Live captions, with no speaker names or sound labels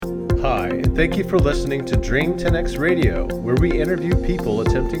Hi, and thank you for listening to Dream 10X Radio, where we interview people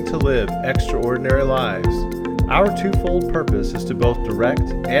attempting to live extraordinary lives. Our twofold purpose is to both direct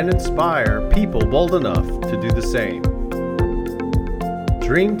and inspire people bold enough to do the same.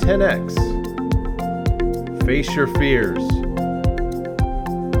 Dream 10X. Face your fears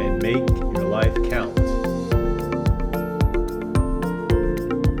and make your life count.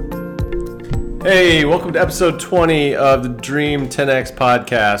 Hey, welcome to episode 20 of the Dream 10X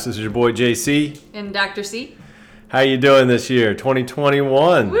podcast. This is your boy JC. And Dr. C. How you doing this year,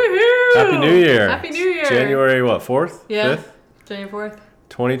 2021? Woohoo! Happy New Year. Happy New Year. January, what, 4th? Yeah, 5th? January 4th.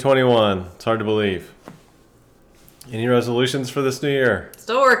 2021. It's hard to believe. Any resolutions for this new year?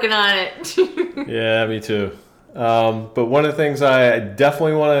 Still working on it. Yeah, me too. But one of the things I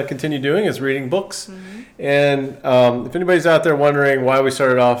definitely want to continue doing is reading books. Mm-hmm. And if anybody's out there wondering why we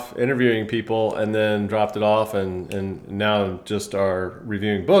started off interviewing people and then dropped it off and now just are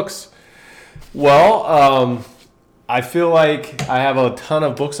reviewing books, well, I feel like I have a ton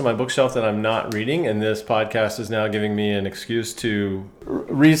of books on my bookshelf that I'm not reading, and this podcast is now giving me an excuse to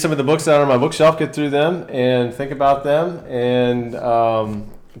read some of the books that are on my bookshelf, get through them, and think about them, and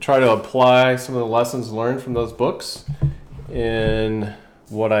try to apply some of the lessons learned from those books in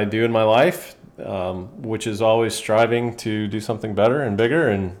what I do in my life. Which is always striving to do something better and bigger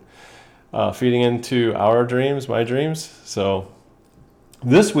and feeding into our dreams, my dreams. So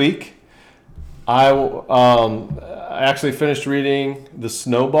this week, I actually finished reading The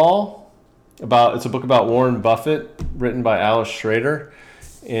Snowball. It's a book about Warren Buffett, written by Alice Schrader.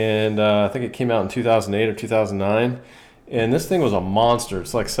 And I think it came out in 2008 or 2009. And this thing was a monster.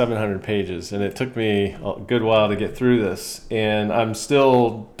 It's like 700 pages, and it took me a good while to get through this. And I'm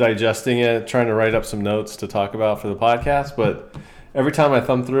still digesting it, trying to write up some notes to talk about for the podcast. But every time I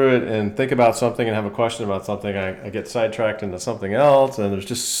thumb through it and think about something and have a question about something, I get sidetracked into something else. And there's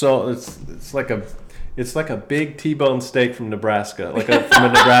just it's like a big T-bone steak from Nebraska, from a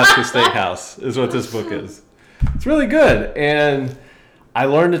Nebraska steakhouse, is what this book is. It's really good, and I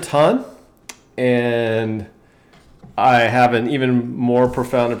learned a ton, and I have an even more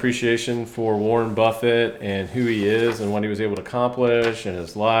profound appreciation for Warren Buffett and who he is and what he was able to accomplish in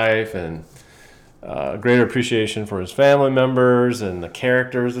his life, and a greater appreciation for his family members and the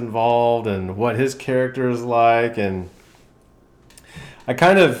characters involved and what his character is like. And I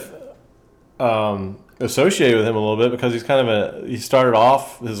kind of associate with him a little bit because he started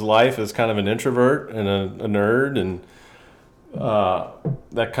off his life as kind of an introvert and a nerd, and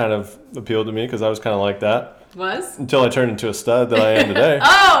that kind of appealed to me because I was kind of like that. Was? Until I turned into a stud that I am today.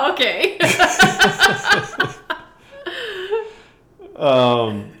 Oh, okay.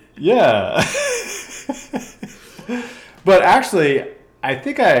 Yeah. But actually, I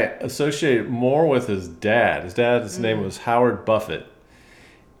think I associate more with his dad. His dad's name was Howard Buffett.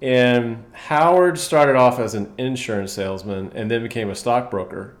 And Howard started off as an insurance salesman and then became a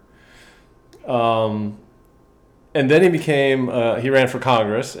stockbroker. And then he ran for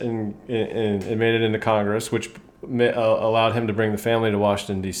Congress and made it into Congress, which allowed him to bring the family to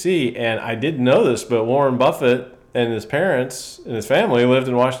Washington, D.C. And I didn't know this, but Warren Buffett and his parents and his family lived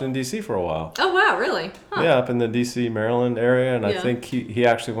in Washington, D.C. for a while. Oh, wow, really? Huh. Yeah, up in the D.C., Maryland area. And I think he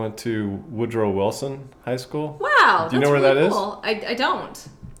actually went to Woodrow Wilson High School. Wow, Do you know where really that cool. is? I don't.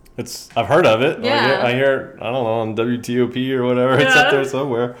 I've heard of it. Yeah. I hear, I don't know, on WTOP or whatever. Yeah. It's up there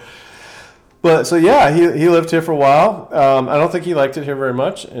somewhere. But so yeah, he lived here for a while. I don't think he liked it here very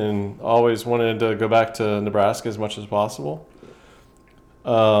much, and always wanted to go back to Nebraska as much as possible.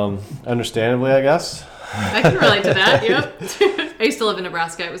 Understandably, I guess. I can relate to that. Yep. I used to live in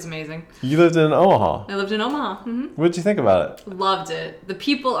Nebraska. It was amazing. You lived in Omaha. I lived in Omaha. Mm-hmm. What did you think about it? Loved it. The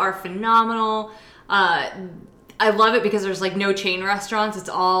people are phenomenal. I love it because there's no chain restaurants. It's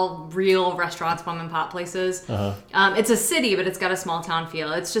all real restaurants, mom and pop places. Uh-huh. It's a city, but it's got a small town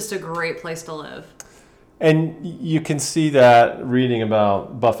feel. It's just a great place to live. And you can see that reading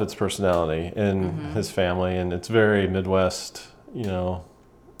about Buffett's personality and his family, and it's very Midwest,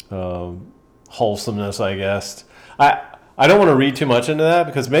 wholesomeness, I guess. I don't want to read too much into that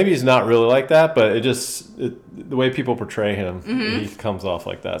because maybe he's not really like that, but the way people portray him, he comes off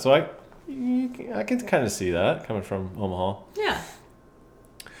like that. So I can kind of see that coming from Omaha. Yeah.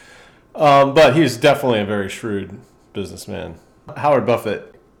 But he's definitely a very shrewd businessman. Howard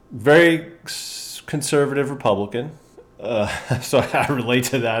Buffett, very conservative Republican, so I relate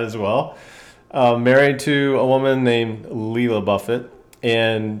to that as well. Married to a woman named Leila Buffett,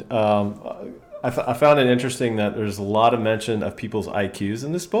 and I found it interesting that there's a lot of mention of people's IQs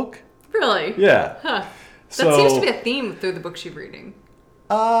in this book. Really? Yeah. Huh. That seems to be a theme through the books you're reading.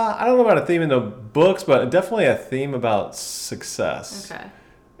 I don't know about a theme in the books, but definitely a theme about success. Okay.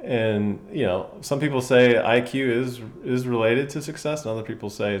 And some people say IQ is related to success, and other people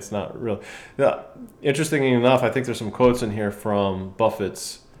say it's not real. Interestingly enough, I think there's some quotes in here from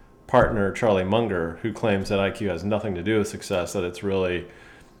Buffett's partner Charlie Munger, who claims that IQ has nothing to do with success, that it's really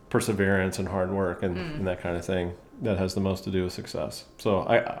perseverance and hard work and that kind of thing that has the most to do with success. So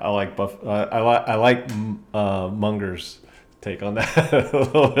I like I like Munger's take on that a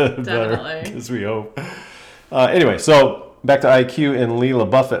little bit better, because we hope. Anyway, so back to IQ and Leela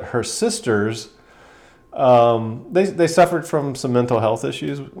Buffett, her sisters, they suffered from some mental health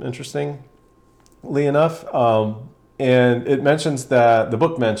issues, interestingly enough. And the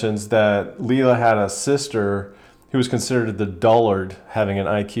book mentions that Leela had a sister who was considered the dullard, having an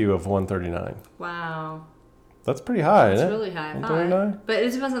IQ of 139. Wow. That's pretty high, isn't it? It's really high. 139? But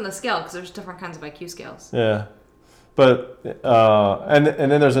it depends on the scale, because there's different kinds of IQ scales. Yeah. But, and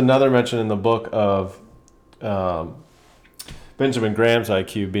then there's another mention in the book of Benjamin Graham's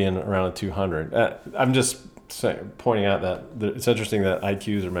IQ being around 200. I'm just pointing out that it's interesting that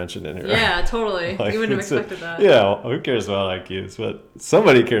IQs are mentioned in here. Yeah, totally. You wouldn't have expected that. Yeah, who cares about IQs? But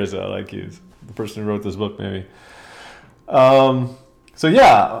somebody cares about IQs. The person who wrote this book, maybe. So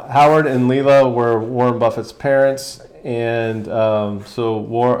yeah, Howard and Leela were Warren Buffett's parents, and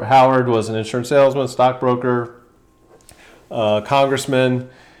Howard was an insurance salesman, stockbroker, congressman,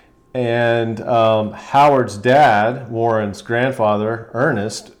 and Howard's dad, Warren's grandfather,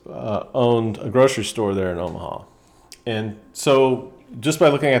 Ernest, owned a grocery store there in Omaha. And so just by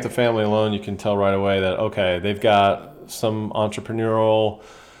looking at the family alone, you can tell right away that, okay, they've got some entrepreneurial,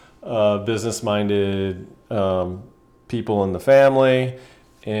 business-minded people in the family.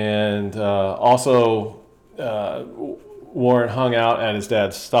 And also Warren hung out at his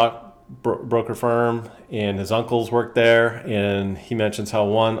dad's stockbroker firm, and his uncles worked there. And he mentions how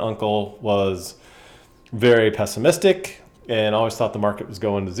one uncle was very pessimistic and always thought the market was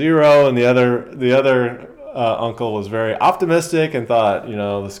going to zero, and the other uncle was very optimistic and thought,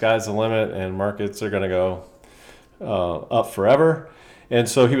 the sky's the limit and markets are going to go up forever. And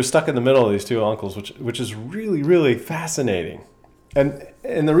so he was stuck in the middle of these two uncles, which is really, really fascinating. And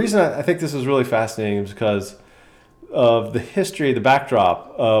the reason I think this is really fascinating is because of the history, the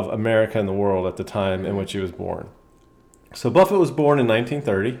backdrop of America and the world at the time in which he was born. So Buffett was born in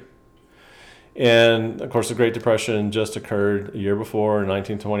 1930. And, of course, the Great Depression just occurred a year before, in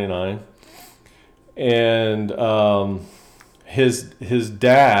 1929. And his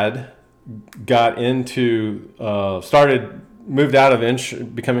dad got moved out of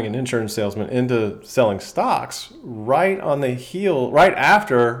becoming an insurance salesman into selling stocks right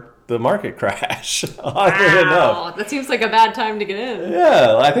after the market crash. Wow, that seems like a bad time to get in.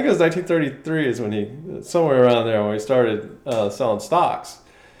 Yeah, I think it was 1933 is when somewhere around there when he started selling stocks.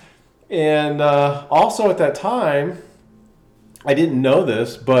 And also at that time, I didn't know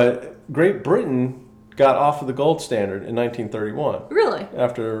this, but Great Britain got off of the gold standard in 1931. Really?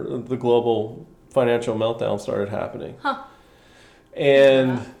 After the global financial meltdown started happening. Huh.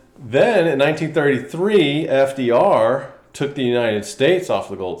 And then in 1933, FDR took the United States off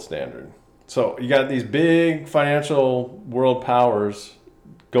the gold standard. So you got these big financial world powers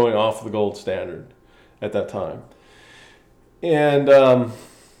going off the gold standard at that time. And of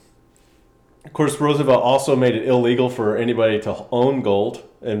course, Roosevelt also made it illegal for anybody to own gold,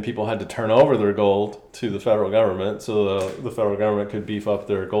 and people had to turn over their gold to the federal government so the federal government could beef up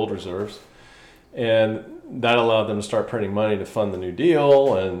their gold reserves. And that allowed them to start printing money to fund the New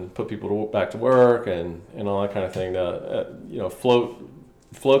Deal and put people back to work and all that kind of thing to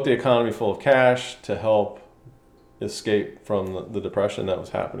float the economy full of cash to help escape from the depression that was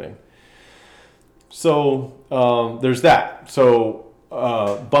happening. So there's that. So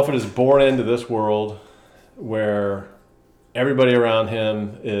Buffett is born into this world where everybody around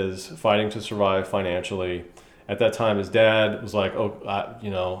him is fighting to survive financially. At that time, his dad was like,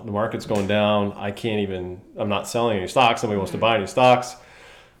 the market's going down. I'm not selling any stocks. Nobody wants to buy any stocks.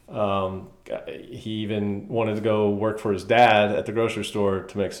 He even wanted to go work for his dad at the grocery store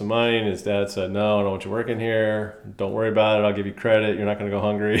to make some money. And his dad said, no, I don't want you working here. Don't worry about it. I'll give you credit. You're not going to go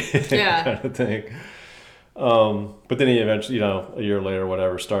hungry. Yeah. Kind of thing. But then he eventually, a year later,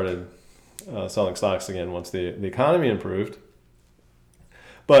 whatever, started selling stocks again once the economy improved.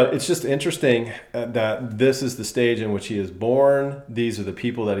 But it's just interesting that this is the stage in which he is born. These are the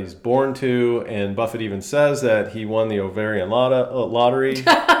people that he's born to. And Buffett even says that he won the ovarian lottery.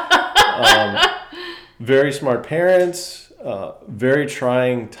 Very smart parents, very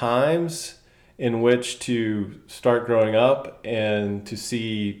trying times in which to start growing up and to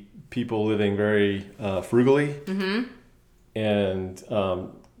see people living very frugally. Mm-hmm. And,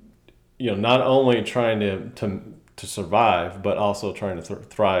 not only trying to to survive, but also trying to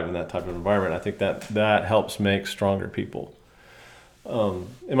thrive in that type of environment. I think that helps make stronger people. And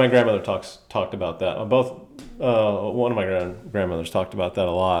my grandmother talked about that. One of my grandmothers talked about that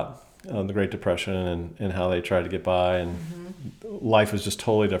a lot, the Great Depression and how they tried to get by, and life was just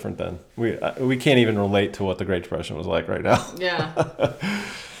totally different then. We can't even relate to what the Great Depression was like right now. Yeah.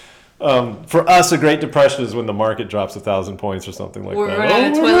 For us, the Great Depression is when the market drops 1,000 points or something like that. We're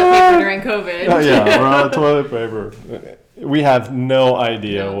out of toilet paper during COVID. Yeah, we're out of toilet paper. We have no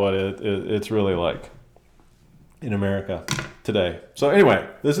idea what it's really like in America today. So anyway,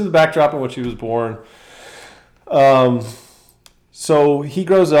 this is the backdrop in which he was born. So he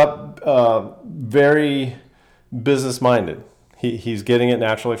grows up very business-minded. He's getting it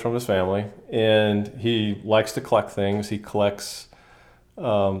naturally from his family, and he likes to collect things. He likes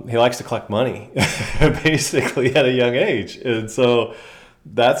to collect money, basically, at a young age. And so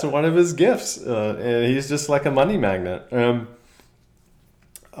that's one of his gifts. And he's just like a money magnet.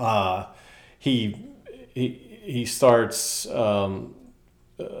 He starts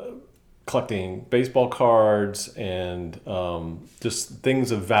collecting baseball cards and just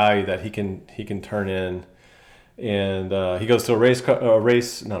things of value that he can turn in. And he goes to a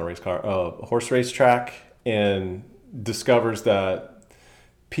horse race track, and discovers that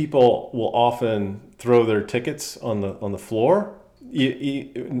people will often throw their tickets on the floor,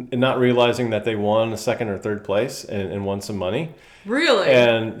 not realizing that they won a second or third place and won some money. Really?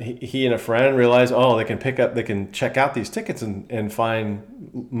 And he and a friend realized, they can check out these tickets and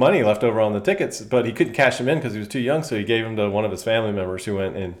find money left over on the tickets, but he couldn't cash them in because he was too young. So he gave them to one of his family members who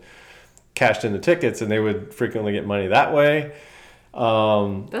went and cashed in the tickets, and they would frequently get money that way.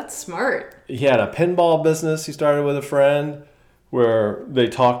 That's smart. He had a pinball business he started with a friend, where they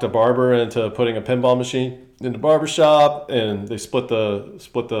talked a barber into putting a pinball machine in the barber shop, and they split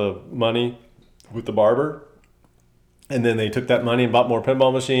the money with the barber. And then they took that money and bought more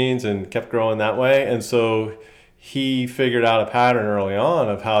pinball machines and kept growing that way. And so he figured out a pattern early on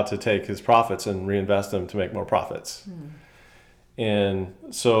of how to take his profits and reinvest them to make more profits. And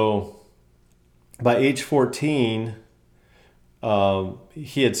so by age 14,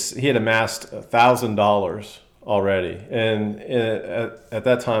 he had amassed $1,000 already, and at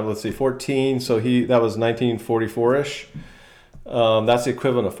that time, let's see, 14. So that was 1944ish. That's the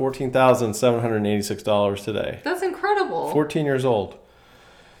equivalent of $14,786 today. That's incredible. 14 years old,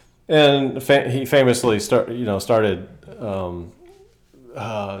 and he famously started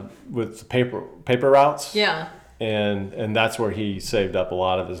with paper routes. Yeah. And that's where he saved up a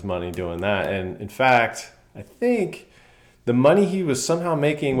lot of his money doing that. And in fact, I think the money he was somehow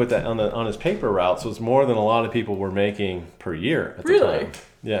making with that on his paper routes was more than a lot of people were making per year at the time.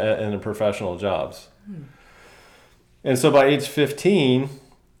 Yeah, and in professional jobs. And so by age 15,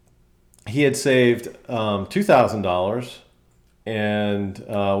 he had saved $2,000, and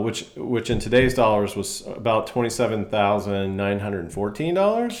which in today's dollars was about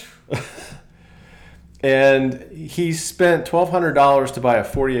 $27,914. And he spent $1,200 to buy a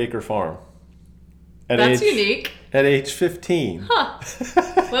 40-acre farm. That's unique. At age 15. Huh.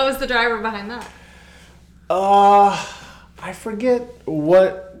 What was the driver behind that? I forget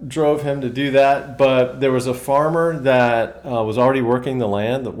what drove him to do that, but there was a farmer that was already working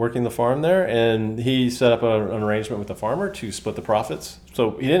the farm there, and he set up an arrangement with the farmer to split the profits.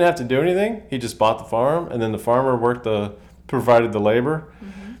 So he didn't have to do anything. He just bought the farm, and then the farmer provided the labor,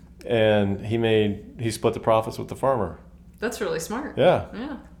 and he split the profits with the farmer. That's really smart. Yeah.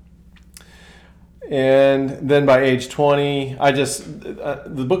 Yeah. And then by age 20,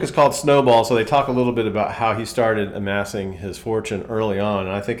 the book is called Snowball, so they talk a little bit about how he started amassing his fortune early on,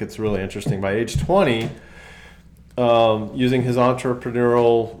 and I think it's really interesting. By age 20, using his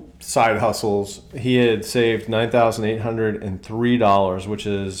entrepreneurial side hustles, he had saved $9,803, which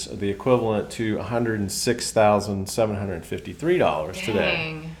is the equivalent to $106,753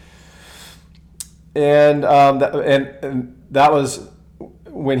 today. And that was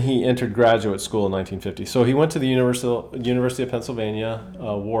when he entered graduate school in 1950. So he went to the University of Pennsylvania,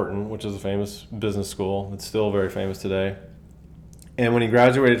 Wharton, which is a famous business school. It's still very famous today. And when he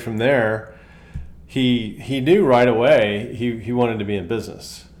graduated from there, he knew right away he wanted to be in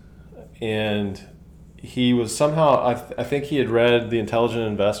business. And he was somehow, I think he had read The Intelligent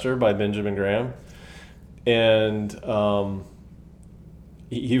Investor by Benjamin Graham. And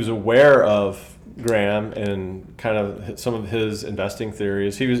he was aware of Graham and kind of some of his investing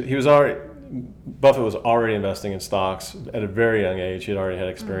theories. Buffett was already investing in stocks at a very young age. He had already had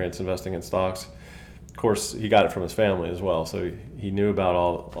experience investing in stocks. Of course, he got it from his family as well, so he knew about a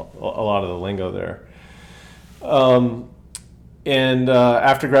lot of the lingo there. And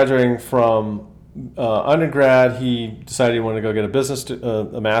after graduating from undergrad, he decided he wanted to go get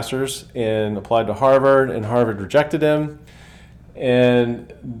a master's, and applied to Harvard, and Harvard rejected him. And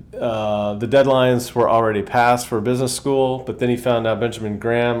the deadlines were already passed for business school, but then he found out Benjamin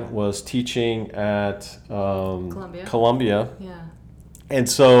Graham was teaching at Columbia. Yeah. And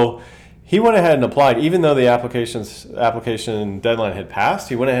so he went ahead and applied, even though the application deadline had passed.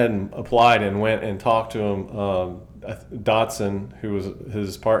 He went ahead and applied and went and talked to him, Dotson, who was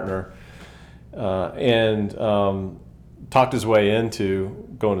his partner, and talked his way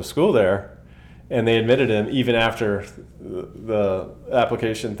into going to school there. And they admitted him even after the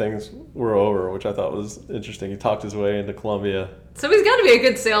application things were over, which I thought was interesting. He talked his way into Columbia. So he's got to be a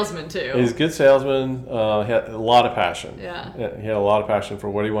good salesman, too. He's a good salesman. He had a lot of passion. Yeah. He had a lot of passion for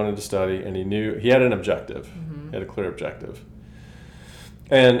what he wanted to study, and he knew he had an objective. Mm-hmm. He had a clear objective.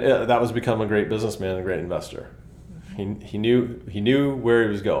 And that was to become a great businessman, a great investor. He knew where he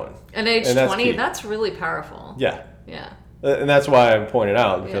was going. At age 20, that's really powerful. Yeah. Yeah. And that's why I pointed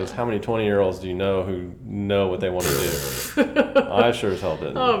out, because how many 20-year-olds do you know who know what they want to do? I sure as hell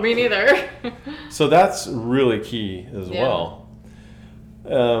didn't. Oh, me neither. So that's really key as well.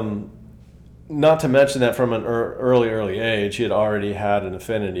 Not to mention that from an early age, he had already had an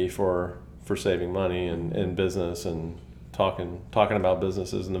affinity for saving money and business, and talking about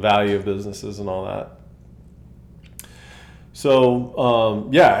businesses and the value of businesses and all that. So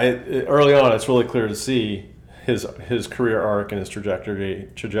early on, it's really clear to see his career arc and his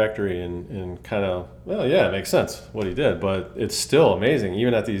trajectory and kind of, it makes sense what he did, but it's still amazing,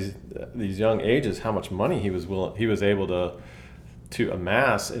 even at these young ages, how much money he was able to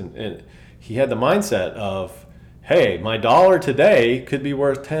amass, and he had the mindset of, hey, my dollar today could be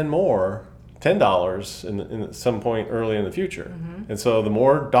worth $10 in some point early in the future. Mm-hmm. And so the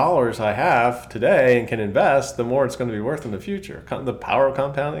more dollars I have today and can invest, the more it's going to be worth in the future. The power of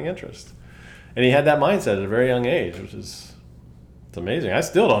compounding interest. And he had that mindset at a very young age, which is, it's amazing. I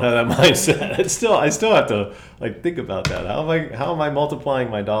still don't have that mindset. I still have to think about that. How am I multiplying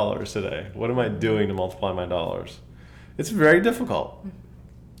my dollars today? What am I doing to multiply my dollars? It's very difficult.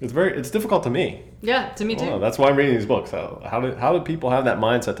 It's difficult to me. Yeah, to me too. That's why I'm reading these books. How do people have that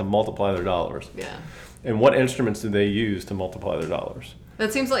mindset to multiply their dollars? Yeah. And what instruments do they use to multiply their dollars?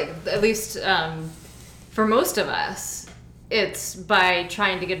 That seems like, at least for most of us, it's by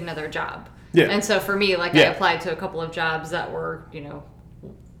trying to get another job. Yeah. And so for me, I applied to a couple of jobs that were,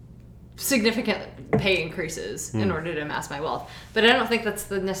 significant pay increases in order to amass my wealth. But I don't think that's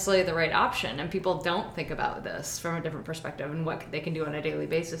necessarily the right option. And people don't think about this from a different perspective and what they can do on a daily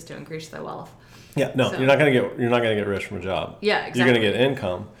basis to increase their wealth. Yeah, no, so, you're not going to get rich from a job. Yeah, exactly. You're going to get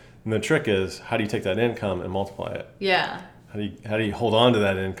income. And the trick is, how do you take that income and multiply it? Yeah. How do you hold on to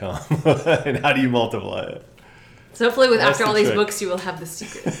that income and how do you multiply it? So hopefully after all these books, you will have the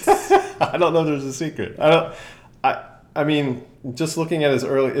secrets. I don't know if there's a secret. I mean, just looking at his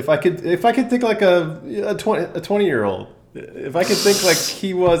early, if I could think like a 20-year-old, if I could think like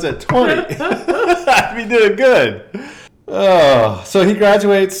he was at 20, I'd be doing good. Oh, so he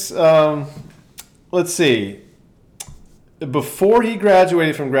graduates. Let's see. Before he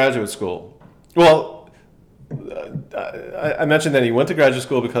graduated from graduate school, well, I mentioned that he went to graduate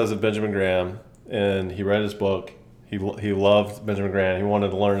school because of Benjamin Graham, and he read his book. He loved Benjamin Graham. He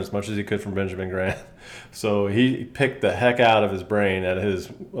wanted to learn as much as he could from Benjamin Graham. So he picked the heck out of his brain at his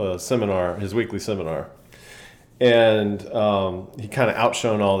seminar, his weekly seminar. And he kind of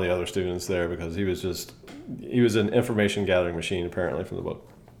outshone all the other students there because he was an information gathering machine, apparently, from the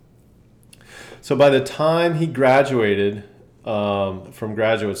book. So by the time he graduated from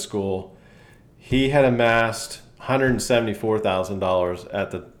graduate school, he had amassed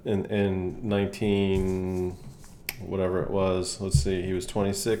 $174,000 in 19 whatever it was. Let's see, he was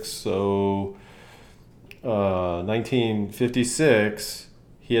 26, so 1956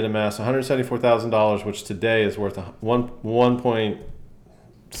 he had amassed $174,000, which today is worth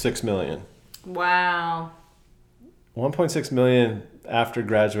 1.6 million. Wow. 1.6 million after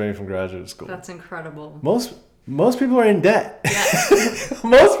graduating from graduate school. That's incredible. Most people are in debt. Yeah.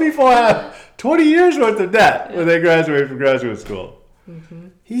 Most people have 20 years worth of debt when they graduate from graduate school. Mm-hmm.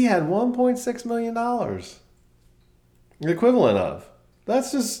 He had $1.6 million. The equivalent of.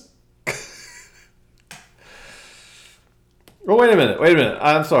 That's just... Oh, wait a minute.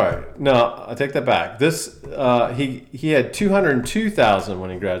 I'm sorry. No, I take that back. This he had 202,000 when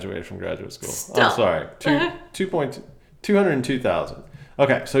he graduated from graduate school. Stop. I'm sorry. 202,000.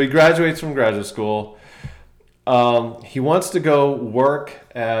 Okay, so he graduates from graduate school. He wants to go work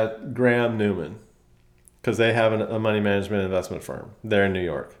at Graham Newman because they have a money management investment firm there in New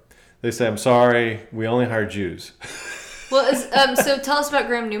York. They say, "I'm sorry, we only hire Jews." Well, so tell us about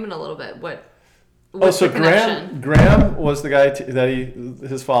Graham Newman a little bit. What What's so the connection? Graham was the guy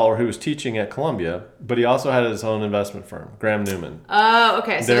his follower who was teaching at Columbia, but he also had his own investment firm, Graham Newman. Oh,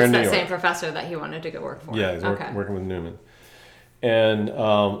 okay. So There it's in that New same York. professor that he wanted to go work for. Yeah, he's Okay. working with Newman. And it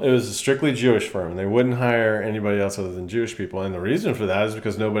was a strictly Jewish firm. They wouldn't hire anybody else other than Jewish people. And the reason for that is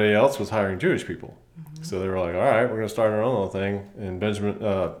because nobody else was hiring Jewish people. Mm-hmm. So they were like, all right, we're going to start our own little thing. And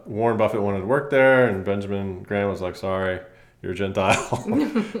Warren Buffett wanted to work there. And Benjamin Graham was like, sorry, you're a Gentile.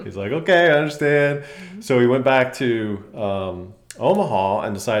 He's like, okay, I understand. Mm-hmm. So he went back to Omaha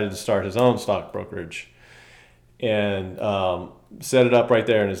and decided to start his own stock brokerage. And set it up right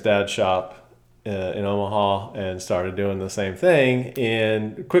there in his dad's shop in Omaha and started doing the same thing,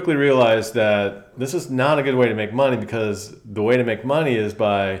 and quickly realized that this is not a good way to make money, because the way to make money is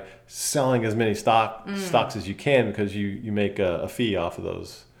by selling as many stocks as you can, because you make a fee off of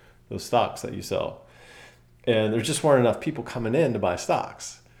those stocks that you sell. And there just weren't enough people coming in to buy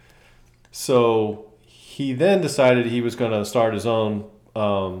stocks. So he then decided he was going to start his own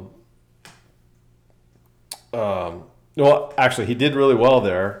well, actually, he did really well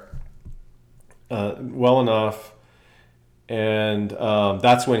there, well enough, and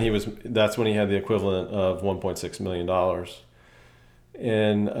that's when he had the equivalent of $1.6 million.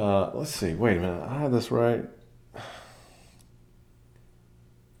 And let's see, wait a minute, I have this right.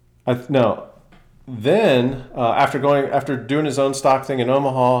 Then after doing his own stock thing in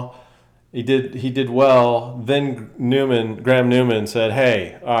Omaha, he did well. Then Graham Newman said,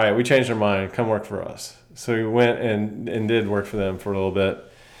 "Hey, all right, we changed our mind. Come work for us." So he went and did work for them for a little bit,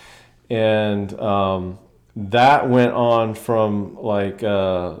 and that went on from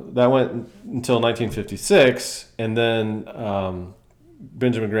that went until 1956, and then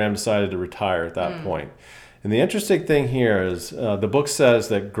Benjamin Graham decided to retire at that point. And the interesting thing here is the book says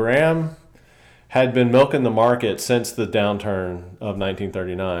that Graham had been milking the market since the downturn of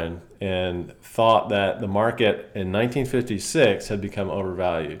 1939, and thought that the market in 1956 had become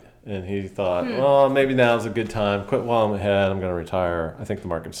overvalued. And he thought, well, maybe now's a good time. Quit while I'm ahead. I'm going to retire. I think the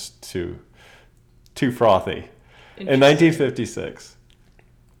market's too frothy. In 1956.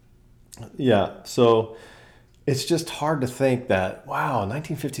 Yeah, so it's just hard to think that, wow, in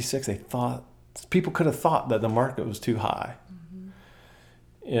 1956 people could have thought that the market was too high. Mm-hmm.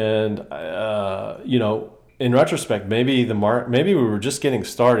 And in retrospect, maybe we were just getting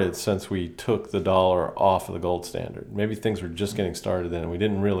started since we took the dollar off of the gold standard. Maybe things were just getting started then, and we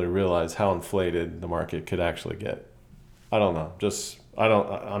didn't really realize how inflated the market could actually get. I don't know. I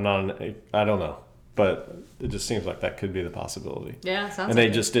don't know. But it just seems like that could be the possibility. Yeah, sounds and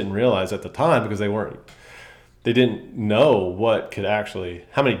they just didn't realize at the time, because they didn't know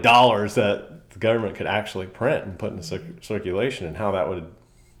how many dollars that the government could actually print and put into circulation, and how that would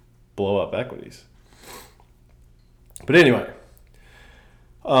blow up equities. But anyway,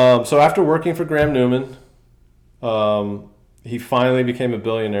 so after working for Graham Newman, he finally became a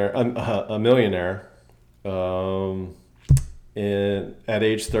millionaire at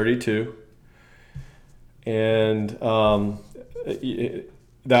age 32. And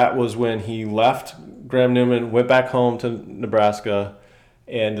that was when he left Graham Newman, went back home to Nebraska,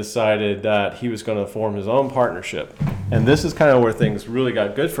 and decided that he was going to form his own partnership. And this is kind of where things really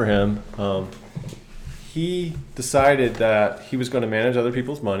got good for him. He decided that he was going to manage other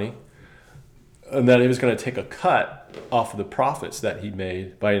people's money, and that he was going to take a cut off of the profits that he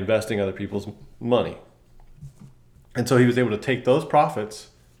made by investing other people's money. And so he was able to take those profits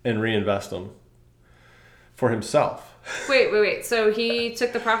and reinvest them for himself. Wait. So he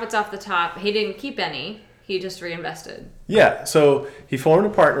took the profits off the top. He didn't keep any. He just reinvested. Yeah. So he formed a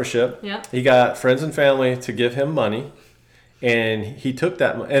partnership. Yeah. He got friends and family to give him money, and he took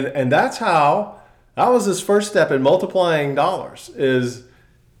that. And that's how, that was his first step in multiplying dollars, is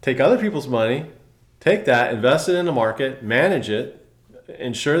take other people's money, take that, invest it in the market, manage it,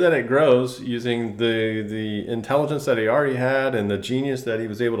 ensure that it grows using the intelligence that he already had and the genius that he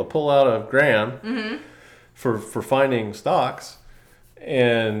was able to pull out of Graham. Mm-hmm. For finding stocks,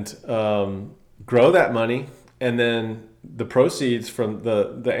 and grow that money, and then the proceeds from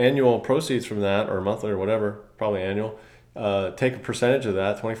the annual proceeds from that, or monthly or whatever, probably annual, take a percentage of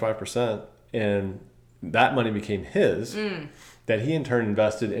that, 25%, and that money became his, that he in turn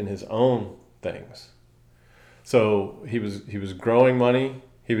invested in his own things. So he was growing money.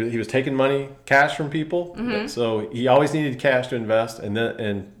 He was taking money, cash from people. Mm-hmm. So he always needed cash to invest,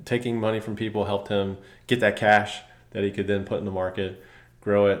 and taking money from people helped him get that cash that he could then put in the market,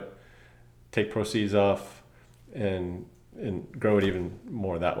 grow it, take proceeds off, and grow it even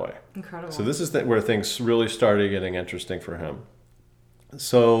more that way. Incredible. So this is where things really started getting interesting for him.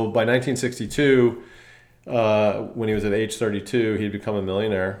 So by 1962, when he was at age 32, he'd become a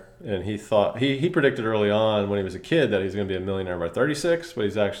millionaire. And he thought he predicted early on when he was a kid that he was going to be a millionaire by 36,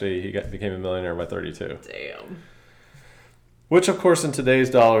 but became a millionaire by 32. Damn. Which, of course, in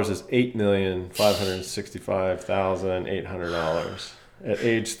today's dollars is $8,565,800 at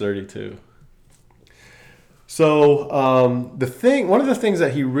age 32. So one of the things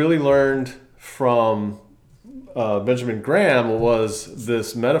that he really learned from Benjamin Graham was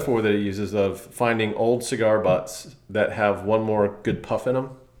this metaphor that he uses of finding old cigar butts that have one more good puff in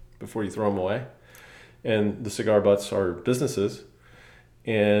them before you throw them away. And the cigar butts are businesses.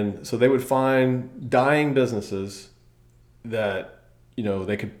 And so they would find dying businesses that,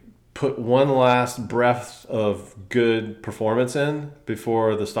 they could put one last breath of good performance in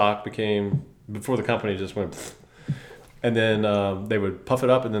before the company just went pfft. And then they would puff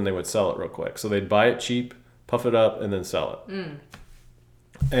it up and then they would sell it real quick. So they'd buy it cheap, puff it up, and then sell it.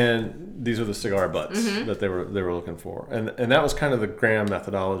 And these are the cigar butts that they were looking for. And that was kind of the Graham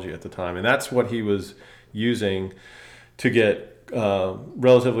methodology at the time. And that's what he was using to get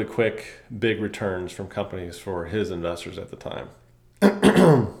relatively quick, big returns from companies for his investors at the time.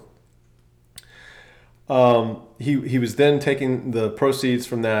 He was then taking the proceeds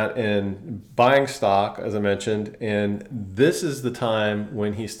from that and buying stock, as I mentioned. And this is the time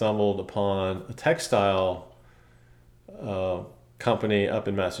when he stumbled upon a textile company up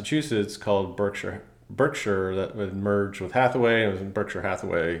in Massachusetts called Berkshire that would merge with Hathaway, and it was a Berkshire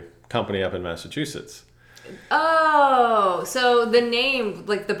Hathaway company up in Massachusetts. Oh, so the name,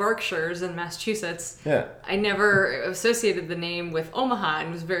 like the Berkshires in Massachusetts, I never associated the name with Omaha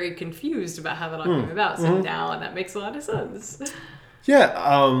and was very confused about how that all came about. So now that makes a lot of sense.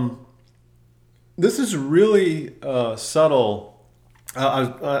 Yeah, this is really subtle.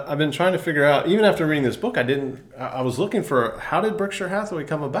 I've been trying to figure out, even after reading this book, I was looking for, how did Berkshire Hathaway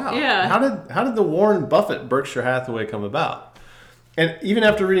come about? Yeah. How did the Warren Buffett Berkshire Hathaway come about? And even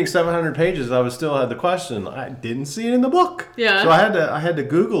after reading 700 pages, I still had the question. I didn't see it in the book. Yeah. So I had to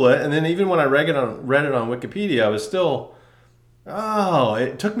Google it, and then even when I read it on Wikipedia, I was still,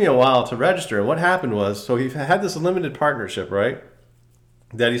 it took me a while to register. And what happened was, so he had this limited partnership, right?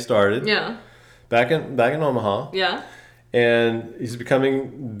 That he started. Yeah. Back in Omaha. Yeah. And he's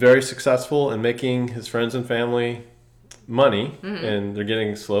becoming very successful and making his friends and family money, and they're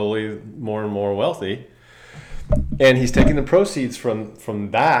getting slowly more and more wealthy. And he's taking the proceeds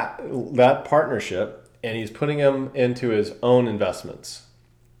from that partnership, and he's putting them into his own investments.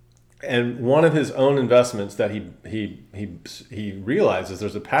 And one of his own investments that he realizes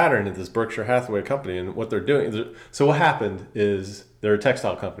there's a pattern in this Berkshire Hathaway company and what they're doing. So what happened is they're a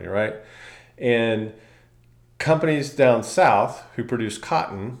textile company, right? And companies down south who produce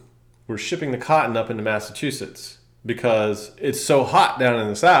cotton were shipping the cotton up into Massachusetts because it's so hot down in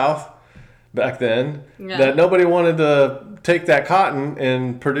the south back then that nobody wanted to take that cotton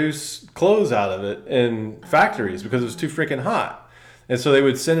and produce clothes out of it in factories because it was too freaking hot. And so they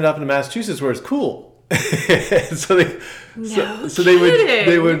would send it up into Massachusetts where it's cool. so they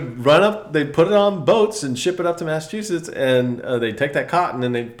would run up, they'd put it on boats and ship it up to Massachusetts, and they'd take that cotton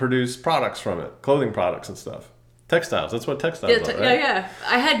and they'd produce products from it, clothing products and stuff. Textiles, that's what textiles are, right? Yeah.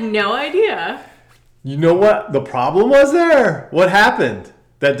 I had no idea. You know what the problem was there? What happened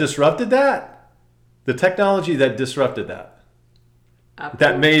that disrupted that? The technology that disrupted that. Apple?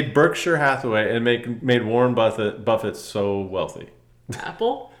 That made Berkshire Hathaway and made Warren Buffett so wealthy.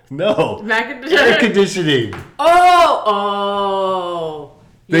 Apple? No. Macintosh? Air conditioning. Oh.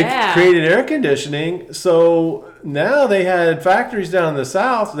 They Yeah. created air conditioning, so now they had factories down in the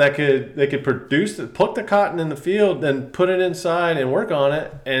south that could produce it, pluck the cotton in the field, then put it inside and work on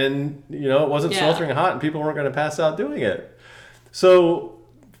it, and it wasn't sweltering hot, and people weren't going to pass out doing it. So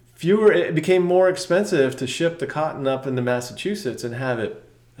it became more expensive to ship the cotton up into Massachusetts and have it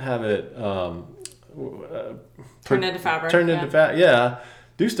turned into fabric.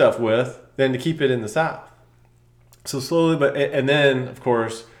 Do stuff with than to keep it in the south. So slowly, and then of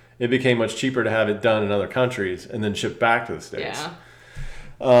course it became much cheaper to have it done in other countries and then shipped back to the States.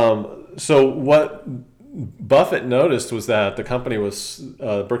 Yeah. So what Buffett noticed was that the company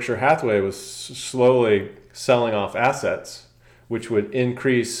Berkshire Hathaway was slowly selling off assets, which would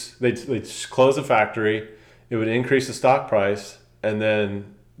increase. They'd close a factory, it would increase the stock price, and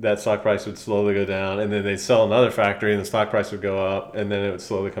then that stock price would slowly go down, and then they'd sell another factory and the stock price would go up, and then it would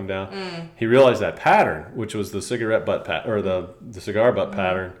slowly come down. He realized that pattern, which was the cigarette butt or the cigar butt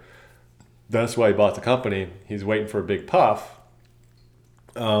pattern. That's why he bought the company. He's waiting for a big puff.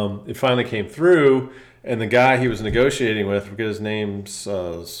 It finally came through, and the guy he was negotiating with, I forget his name,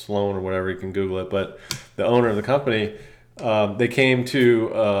 Sloan or whatever, you can Google it, but the owner of the company they came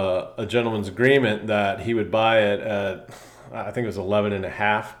to a gentleman's agreement that he would buy it at, I think it was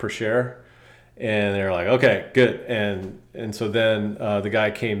 11.5 per share. And they were like, okay, good. And so then the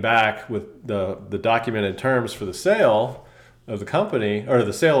guy came back with the documented terms for the sale of the company, or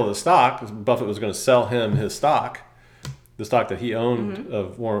the sale of the stock. Buffett was going to sell him his stock, the stock that he owned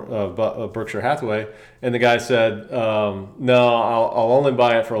of Berkshire Hathaway. And the guy said, no, I'll only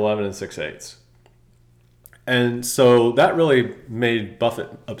buy it for 11 6/8. And so that really made Buffett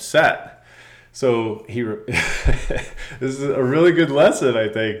upset. So this is a really good lesson, I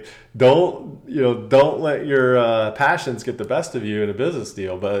think. Don't let your passions get the best of you in a business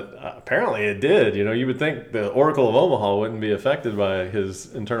deal. But apparently it did. You would think the Oracle of Omaha wouldn't be affected by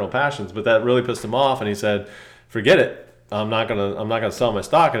his internal passions, but that really pissed him off. And he said, "Forget it. I'm not gonna sell my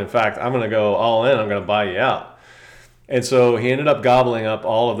stock. And in fact, I'm gonna go all in. I'm gonna buy you out." And so he ended up gobbling up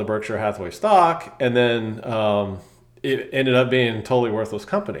all of the Berkshire Hathaway stock, and then it ended up being a totally worthless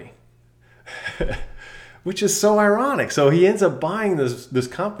company, which is so ironic. So he ends up buying this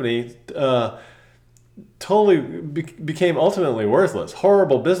company, totally became ultimately worthless.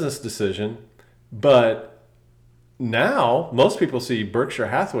 Horrible business decision, but now most people see Berkshire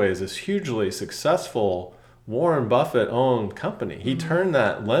Hathaway as this hugely successful Warren Buffett-owned company. He turned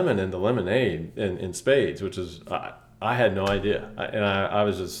that lemon into lemonade in spades, which is... I had no idea. I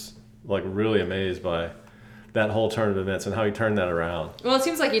was just like really amazed by that whole turn of events and how he turned that around. Well, it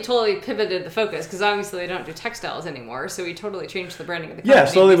seems like he totally pivoted the focus, because obviously they don't do textiles anymore, so he totally changed the branding of the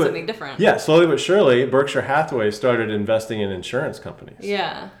company to something different. Yeah, slowly but surely, Berkshire Hathaway started investing in insurance companies.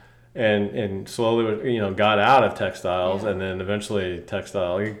 Yeah. And slowly, got out of textiles, and then eventually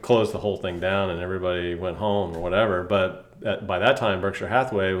he closed the whole thing down and everybody went home or whatever. But by that time, Berkshire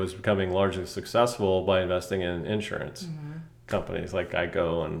Hathaway was becoming largely successful by investing in insurance companies like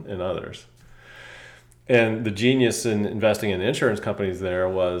Geico and others. And the genius in investing in insurance companies there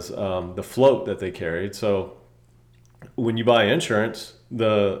was the float that they carried. So when you buy insurance,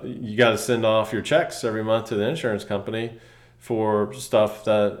 you got to send off your checks every month to the insurance company for stuff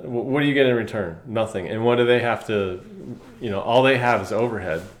that, what do you get in return? Nothing. And what do they have to, all they have is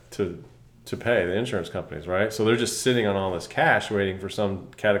overhead to pay the insurance companies, right? So they're just sitting on all this cash waiting for some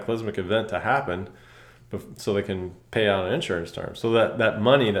cataclysmic event to happen so they can pay out an insurance term. So that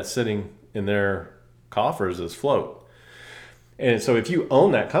money that's sitting in their coffers is float. And so if you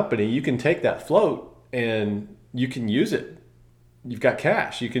own that company, you can take that float and you can use it. You've got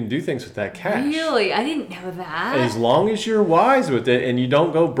cash. You can do things with that cash. Really? I didn't know that. As long as you're wise with it and you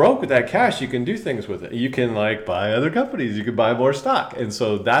don't go broke with that cash, you can do things with it. You can buy other companies. You can buy more stock. And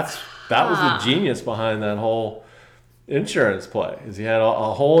so that was the genius behind that whole insurance play. Is he had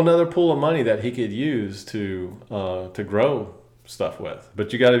a whole nother pool of money that he could use to grow stuff with.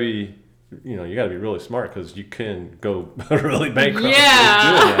 But you got to be really smart, because you can go really bankrupt doing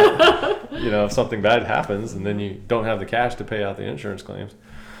that. If something bad happens and then you don't have the cash to pay out the insurance claims.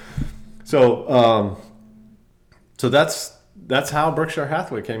 So that's how Berkshire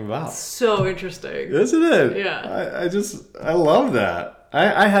Hathaway came about. So interesting. Isn't it? Yeah. I love that.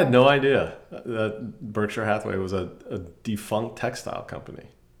 I had no idea that Berkshire Hathaway was a defunct textile company.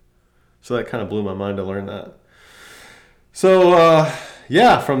 So that kind of blew my mind to learn that. So,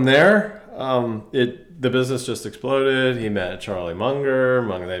 from there, the business just exploded. He met Charlie Munger.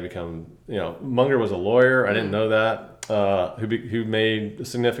 Munger was a lawyer. I didn't know that. Who made a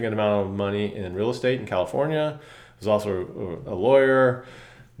significant amount of money in real estate in California. Was also a lawyer.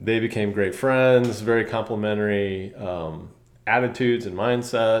 They became great friends. Very complimentary attitudes and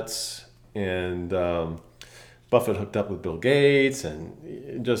mindsets. And Buffett hooked up with Bill Gates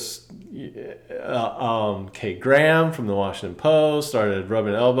and just Kay Graham from the Washington Post started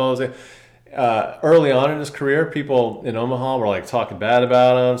rubbing elbows. Early on in his career, people in Omaha were talking bad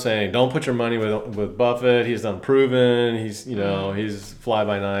about him, saying, "Don't put your money with Buffett. He's unproven. He's he's fly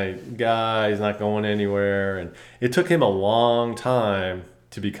by night guy. He's not going anywhere." And it took him a long time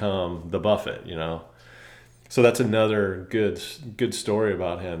to become the Buffett. So that's another good story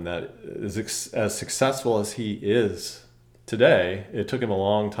about him, that is as successful as he is today. It took him a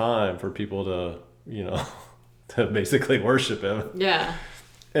long time for people to to basically worship him. Yeah.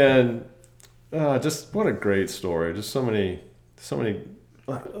 And just what a great story. Just so many,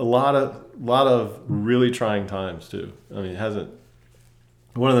 a lot of really trying times too. I mean,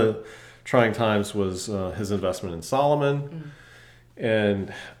 one of the trying times was his investment in Salomon,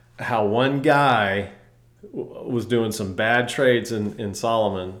 and how one guy was doing some bad trades in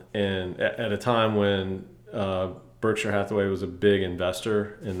Salomon, and at a time when Berkshire Hathaway was a big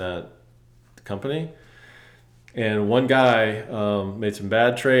investor in that company. And one guy made some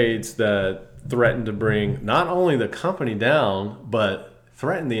bad trades that threatened to bring not only the company down, but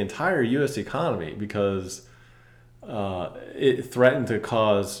threatened the entire U.S. economy because it threatened to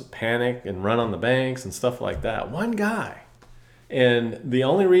cause panic and run on the banks and stuff like that. One guy. And the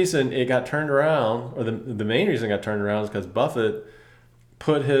only reason it got turned around, or the main reason it got turned around, is because Buffett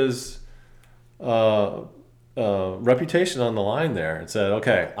put his reputation on the line there and said,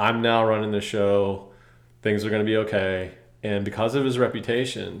 okay, I'm now running the show. Things are going to be okay. And because of his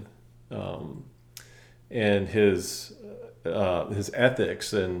reputation and his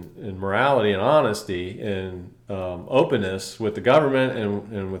ethics and morality and honesty and openness with the government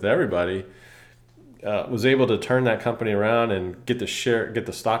and with everybody, was able to turn that company around and get the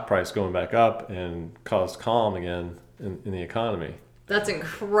stock price going back up and cause calm again in the economy. That's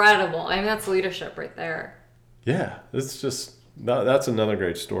incredible. I mean, that's leadership right there. Yeah, it's just that's another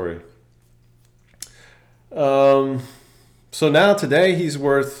great story. So now today he's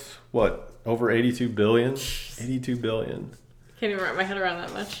worth what, over 82 billion? 82 billion. Can't even wrap my head around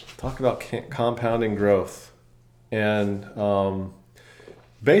that much. Talk about compounding growth. And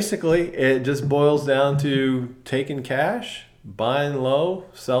basically it just boils down to taking cash, buying low,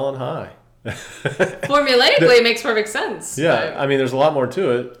 selling high. Formulaically, it makes perfect sense. Yeah, I mean, there's a lot more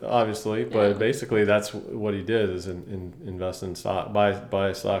to it, obviously, but basically that's what he did: is invest in stock,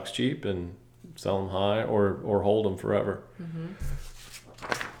 buy stocks cheap and sell them high, or hold them forever.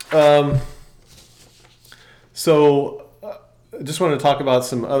 Mm-hmm. So, I just want to talk about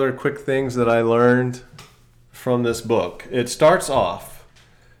some other quick things that I learned from this book. It starts off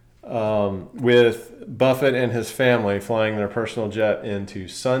with Buffett and his family flying their personal jet into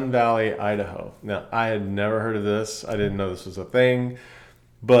Sun Valley, Idaho. Now, I had never heard of this. I didn't know this was a thing.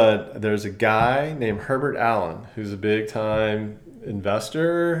 But there's a guy named Herbert Allen who's a big-time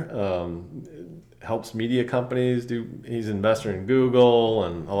investor, helps media companies he's an investor in Google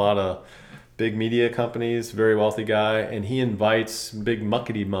and a lot of big media companies, very wealthy guy. And he invites big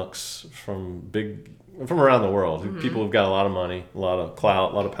muckety-mucks from around the world, mm-hmm. people who've got a lot of money, a lot of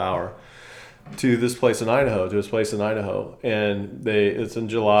clout, a lot of power, to his place in Idaho, and it's in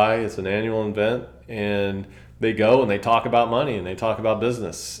July, it's an annual event, and they go and they talk about money and they talk about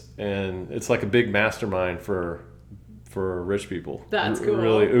business, and it's like a big mastermind for rich people. That's cool.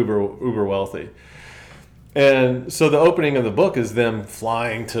 Really uber wealthy. And so the opening of the book is them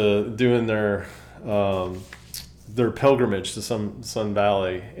flying to doing their pilgrimage to Sun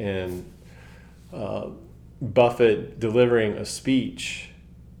Valley, and Buffett delivering a speech,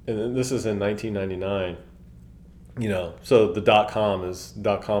 and this is in 1999. So the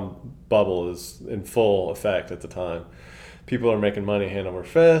dot-com bubble is in full effect at the time. People are making money hand over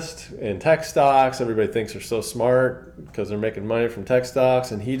fist in tech stocks. Everybody thinks they're so smart because they're making money from tech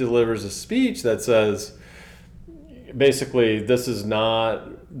stocks, and he delivers a speech that says, basically, this is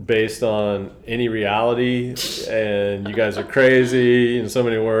not based on any reality, and you guys are crazy, in so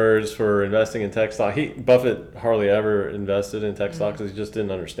many words, for investing in tech stock. Buffett hardly ever invested in tech stocks because he just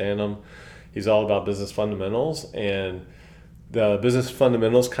didn't understand them. He's all about business fundamentals, and the business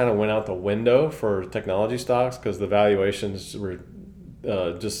fundamentals kind of went out the window for technology stocks because the valuations were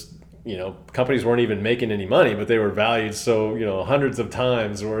companies weren't even making any money, but they were valued so, hundreds of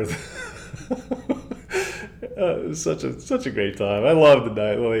times worth. It was such a great time. I loved the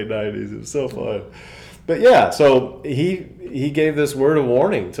late 90s. It was so fun. But yeah, so he gave this word of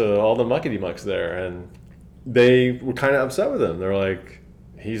warning to all the muckety-mucks there, and they were kind of upset with him. They're like,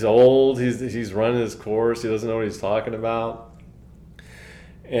 he's old, he's running his course, he doesn't know what he's talking about.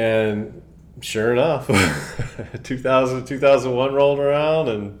 And sure enough, 2001 rolled around,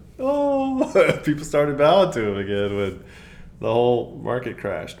 and people started bowing to him again when the whole market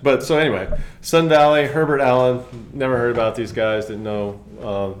crashed. But so anyway, Sun Valley, Herbert Allen, never heard about these guys, didn't know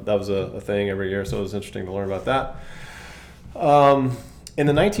that was a thing every year, so it was interesting to learn about that. In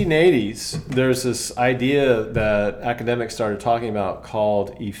the 1980s, there's this idea that academics started talking about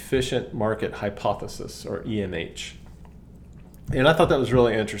called efficient market hypothesis, or EMH. And I thought that was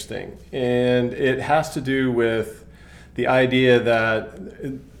really interesting. And it has to do with the idea that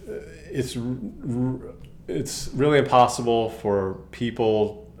it's really impossible for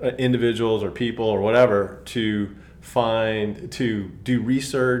individuals or people or whatever, to do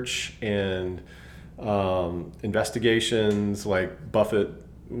research and investigations like Buffett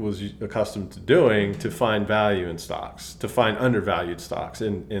was accustomed to doing, to find value in stocks, to find undervalued stocks,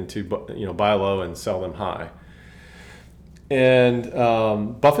 and to buy low and sell them high. And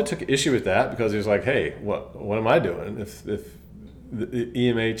Buffett took issue with that because he was like, "Hey, what am I doing if the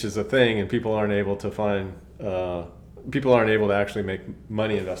EMH is a thing and people aren't able to actually make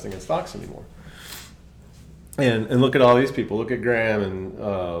money investing in stocks anymore?" And look at all these people. Look at Graham and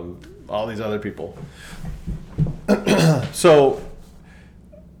all these other people. So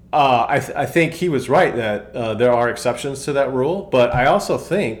I think he was right that there are exceptions to that rule, but I also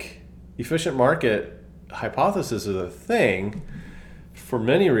think efficient market hypothesis is a thing for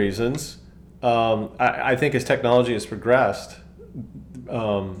many reasons. I think as technology has progressed,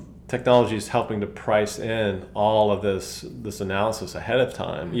 technology is helping to price in all of this analysis ahead of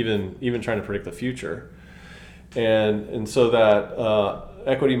time, even trying to predict the future, and so that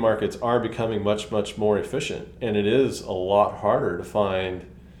equity markets are becoming much more efficient, and it is a lot harder to find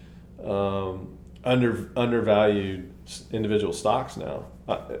undervalued individual stocks now.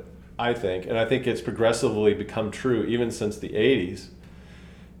 I think, and I think it's progressively become true even since the 80s.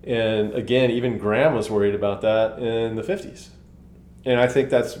 And again, even Graham was worried about that in the 50s. And I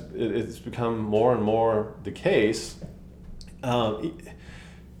think it's become more and more the case. And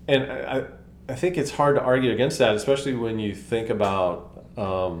I think it's hard to argue against that, especially when you think about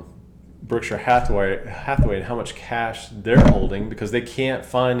Berkshire Hathaway and how much cash they're holding because they can't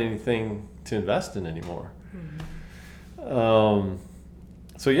find anything to invest in anymore.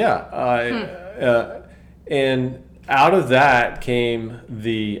 So yeah, and out of that came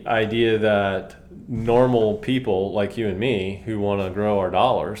the idea that normal people like you and me who want to grow our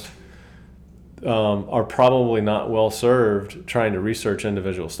dollars are probably not well served trying to research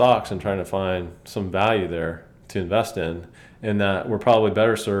individual stocks and trying to find some value there to invest in, and that we're probably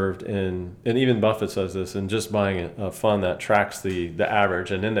better served in, and even Buffett says this, in just buying a fund that tracks the average,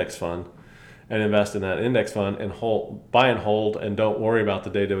 an index fund, and invest in that index fund and buy and hold, and don't worry about the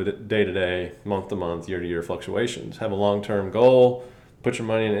day-to-day, month-to-month, year-to-year fluctuations. Have a long-term goal, put your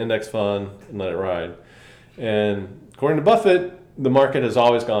money in an index fund, and let it ride. And according to Buffett, the market has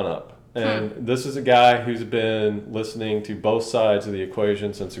always gone up. And this is a guy who's been listening to both sides of the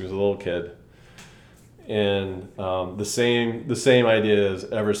equation since he was a little kid. And the same ideas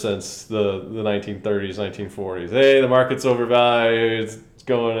ever since the 1930s, 1940s. Hey, the market's overvalued. It's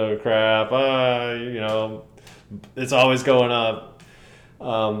going to crap. It's always going up.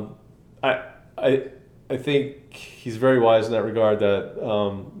 I think he's very wise in that regard that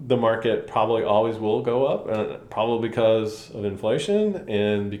the market probably always will go up, and probably because of inflation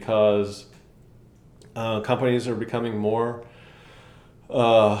and because companies are becoming more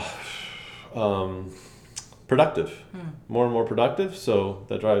productive, more and more productive. So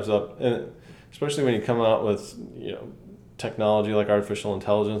that drives up, and especially when you come out with technology like artificial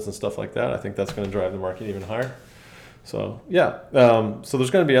intelligence and stuff like that, I think that's going to drive the market even higher. So yeah, so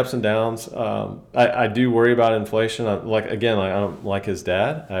there's going to be ups and downs. I do worry about inflation. I don't like his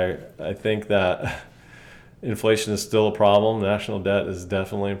dad. I think that inflation is still a problem. National debt is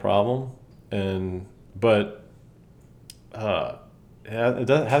definitely a problem, but it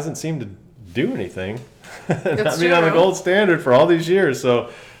hasn't seemed to do anything. That's I mean, on the gold standard for all these years.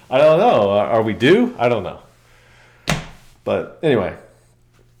 So I don't know. Are we due? I don't know. But anyway,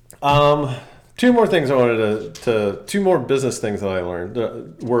 two more things I wanted two more business things that I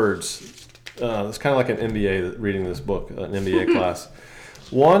learned. Words. It's kind of like an MBA reading this book, an MBA class.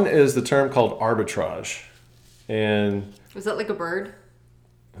 One is the term called arbitrage. And is that like a bird?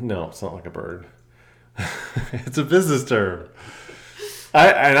 No, it's not like a bird. It's a business term.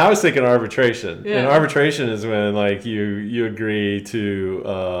 I was thinking arbitration. Yeah. And arbitration is when you agree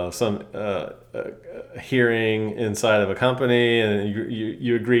to some hearing inside of a company, and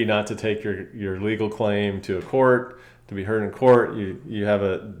you agree not to take your legal claim to a court to be heard in court. You have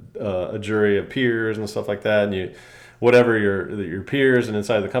a jury of peers and stuff like that, and whatever your peers and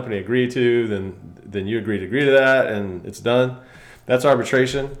inside the company agree to, then you agree to that, and it's done. That's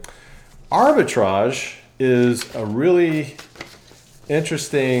arbitration. Arbitrage is a really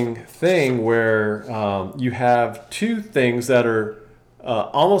interesting thing where you have two things that are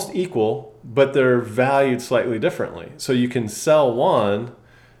almost equal, but they're valued slightly differently. So you can sell one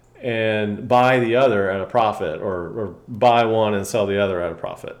and buy the other at a profit, or buy one and sell the other at a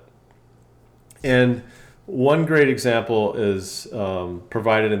profit. And one great example is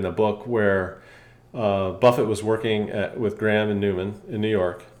provided in the book where Buffett was working with Graham and Newman in New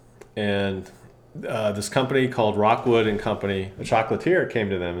York, and this company called Rockwood and Company, a chocolatier, came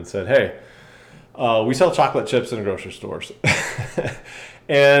to them and said, "Hey, we sell chocolate chips in the grocery stores,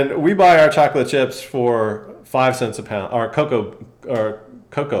 and we buy our chocolate chips for 5 cents a pound. Our cocoa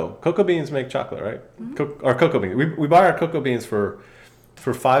beans make chocolate, right? Mm-hmm. Our cocoa beans. We buy our cocoa beans for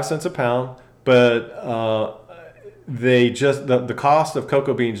 5 cents a pound, but the cost of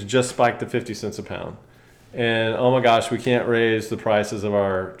cocoa beans just spiked to 50 cents a pound, and oh my gosh, we can't raise the prices of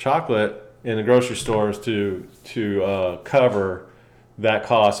our chocolate in the grocery stores to cover that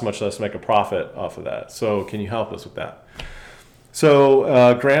cost, much less make a profit off of that. So can you help us with that?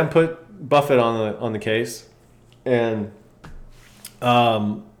 So Graham put Buffett on the case, and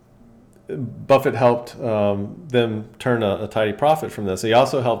Buffett helped them turn a tidy profit from this. He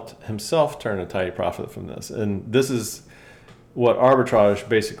also helped himself turn a tidy profit from this. And this is what arbitrage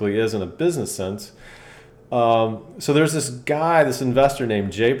basically is in a business sense. So there's this guy, this investor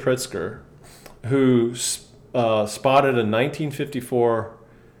named Jay Pritzker, who spotted a 1954.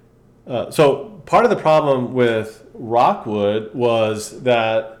 So part of the problem with Rockwood was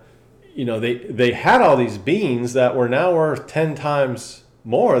that, they had all these beans that were now worth 10 times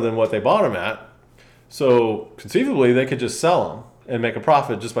more than what they bought them at. So conceivably, they could just sell them and make a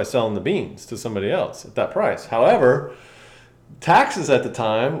profit just by selling the beans to somebody else at that price. However, taxes at the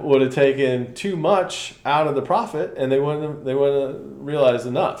time would have taken too much out of the profit, and they wouldn't have realized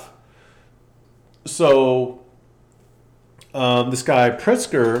enough. So this guy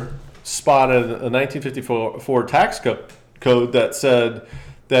Pritzker spotted a 1954 tax code that said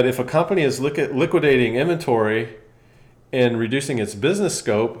that if a company is liquidating inventory and reducing its business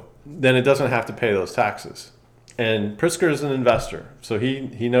scope, then it doesn't have to pay those taxes. And Pritzker is an investor, so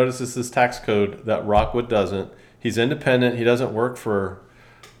he notices this tax code that Rockwood doesn't. He's independent. He doesn't work for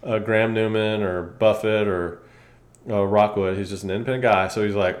Graham Newman or Buffett or Rockwood. He's just an independent guy. So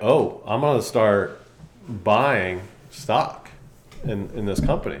he's like, oh, I'm going to start buying stock in this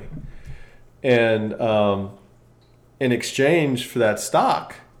company. And in exchange for that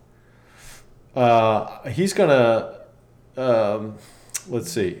stock, he's going to,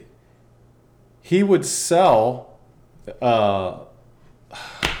 let's see, he would sell, how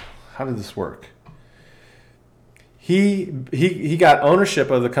did this work? He got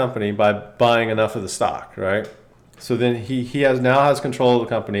ownership of the company by buying enough of the stock, right? So then he now has control of the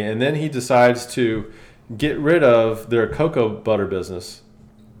company, and then he decides to get rid of their cocoa butter business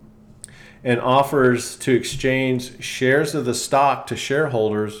and offers to exchange shares of the stock to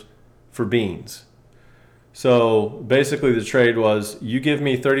shareholders for beans. So basically the trade was, you give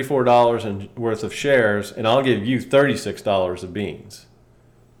me $34 worth of shares and I'll give you $36 of beans.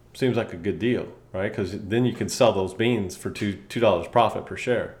 Seems like a good deal, right? Because then you can sell those beans for $2 profit per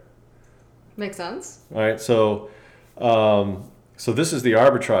share. Makes sense. All right, so this is the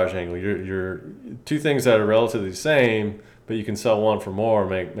arbitrage angle. You're two things that are relatively the same, but you can sell one for more,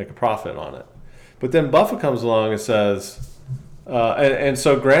 make a profit on it. But then Buffett comes along and says, and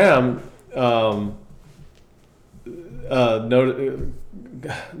so Graham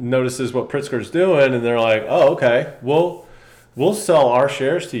notices what Pritzker's doing, and they're like, oh, okay, we'll sell our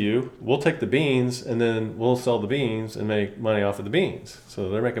shares to you. We'll take the beans, and then we'll sell the beans and make money off of the beans. So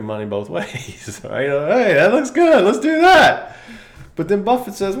they're making money both ways. Right? Hey, that looks good. Let's do that. But then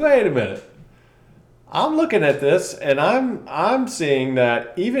Buffett says, wait a minute. I'm looking at this, and I'm seeing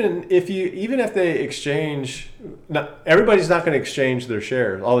that even if they exchange, everybody's not going to exchange their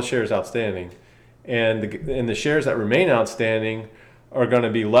shares, all the shares outstanding, and the shares that remain outstanding are going to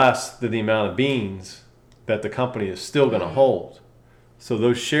be less than the amount of beans that the company is still going to hold. So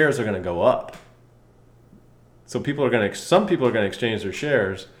those shares are going to go up. So some people are going to exchange their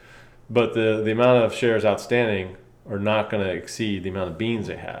shares, but the amount of shares outstanding are not going to exceed the amount of beans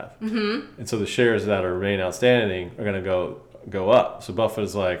they have. Mm-hmm. And so the shares that remain outstanding are going to go up. So Buffett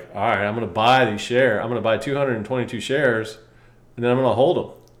is like, all right, I'm going to buy these shares. I'm going to buy 222 shares, and then I'm going to hold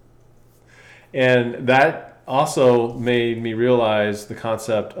them. And that also made me realize the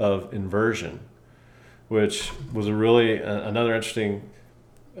concept of inversion, which was another interesting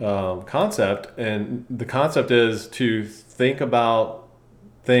concept. And the concept is to think about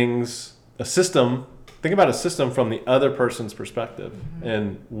think about a system from the other person's perspective, mm-hmm.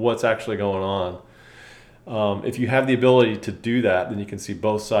 and what's actually going on. If you have the ability to do that, then you can see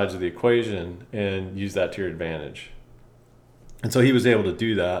both sides of the equation and use that to your advantage. And so he was able to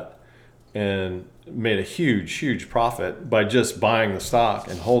do that and made a huge, huge profit by just buying the stock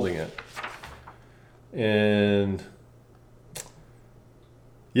and holding it. And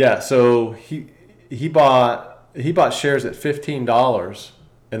yeah, so he bought shares at $15,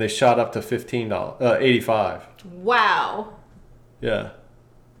 and they shot up to $85. Wow. Yeah.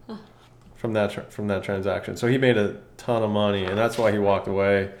 Huh. From that transaction. So he made a ton of money, and that's why he walked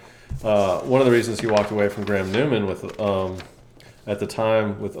away. One of the reasons he walked away from Graham Newman with at the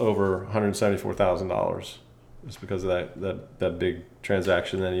time with over $174,000 was because of that big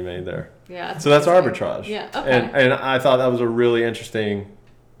transaction that he made there. Yeah. So that's arbitrage. Yeah. Okay. And I thought that was a really interesting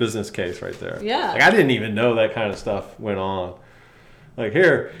business case right there. Yeah. Like, I didn't even know that kind of stuff went on. Like,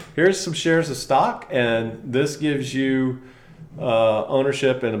 here's some shares of stock, and this gives you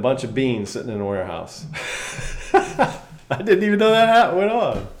ownership in a bunch of beans sitting in a warehouse. I didn't even know that went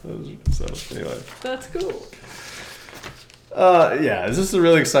on. So anyway, That's cool. yeah, this is a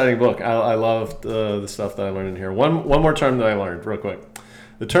really exciting book. I love the stuff that I learned in here. One more term that I learned real quick.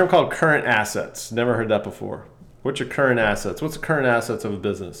 The term called current assets. Never heard that before. What's your current assets? What's the current assets of a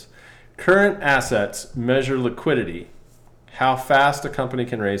business? Current assets measure liquidity, how fast a company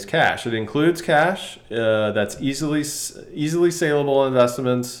can raise cash. It includes cash that's easily saleable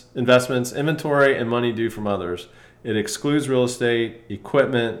investments, inventory, and money due from others. It excludes real estate,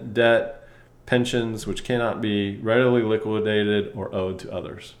 equipment, debt, pensions, which cannot be readily liquidated or owed to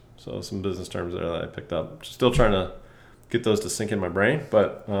others. So some business terms there that I picked up. Still trying to get those to sink in my brain,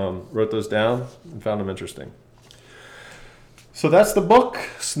 but wrote those down and found them interesting. So that's the book,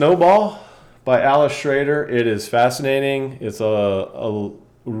 Snowball by Alice Schrader. It is fascinating. It's a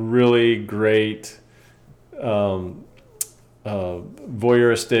really great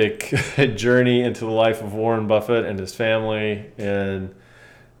voyeuristic journey into the life of Warren Buffett and his family, and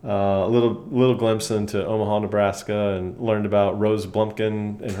a little glimpse into Omaha, Nebraska, and learned about Rose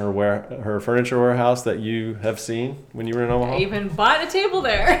Blumpkin and her furniture warehouse that you have seen when you were in Omaha. I even bought a table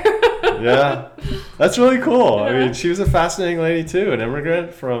there. Yeah, that's really cool. Yeah. I mean, she was a fascinating lady too, an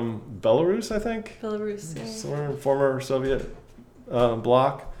immigrant from Belarus, I think. Belarus, yeah. Somewhere in former Soviet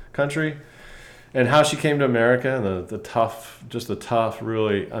bloc country, and how she came to America and the tough,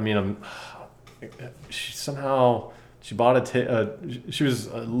 really. I mean, she bought she was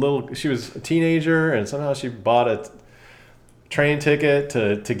a teenager, and somehow she bought a train ticket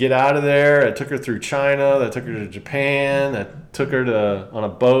to get out of there. It took her through China, that took her to Japan, that took her on a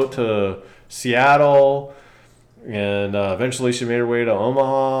boat to Seattle, and eventually she made her way to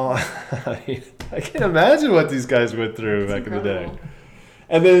Omaha. I can't imagine what these guys went through back in the day.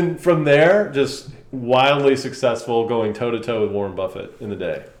 And then from there, just wildly successful, going toe to toe with Warren Buffett in the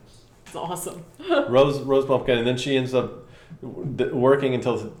day. It's awesome. Rose Bumpkin, and then she ends up working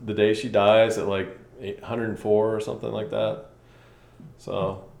until the day she dies at like 104 or something like that.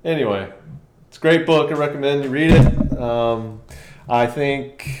 So anyway, it's a great book. I recommend you read it. I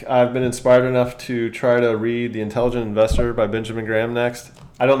think I've been inspired enough to try to read The Intelligent Investor by Benjamin Graham next.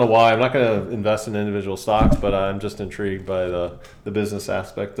 I don't know why. I'm not going to invest in individual stocks, but I'm just intrigued by the business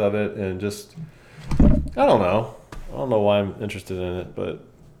aspect of it, and just, I don't know why I'm interested in it, but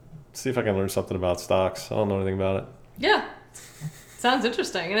see if I can learn something about stocks. I don't know anything about it. Yeah. Sounds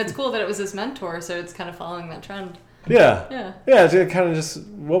interesting. And it's cool that it was his mentor, so it's kind of following that trend. Yeah. Yeah. Yeah, it's kind of just,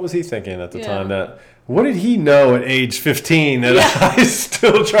 what was he thinking at the time? What did he know at age 15 that I'm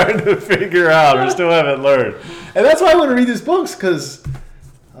still trying to figure out or still haven't learned? And that's why I want to read these books, because,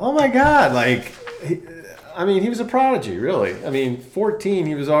 oh my God, he was a prodigy, really. I mean, 14,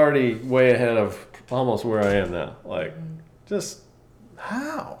 he was already way ahead of almost where I am now. Just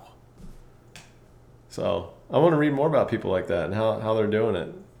how? So I want to read more about people like that and how they're doing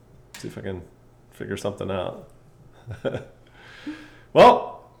it. See if I can figure something out.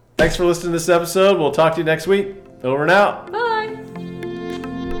 Well, thanks for listening to this episode. We'll talk to you next week. Over and out. Bye.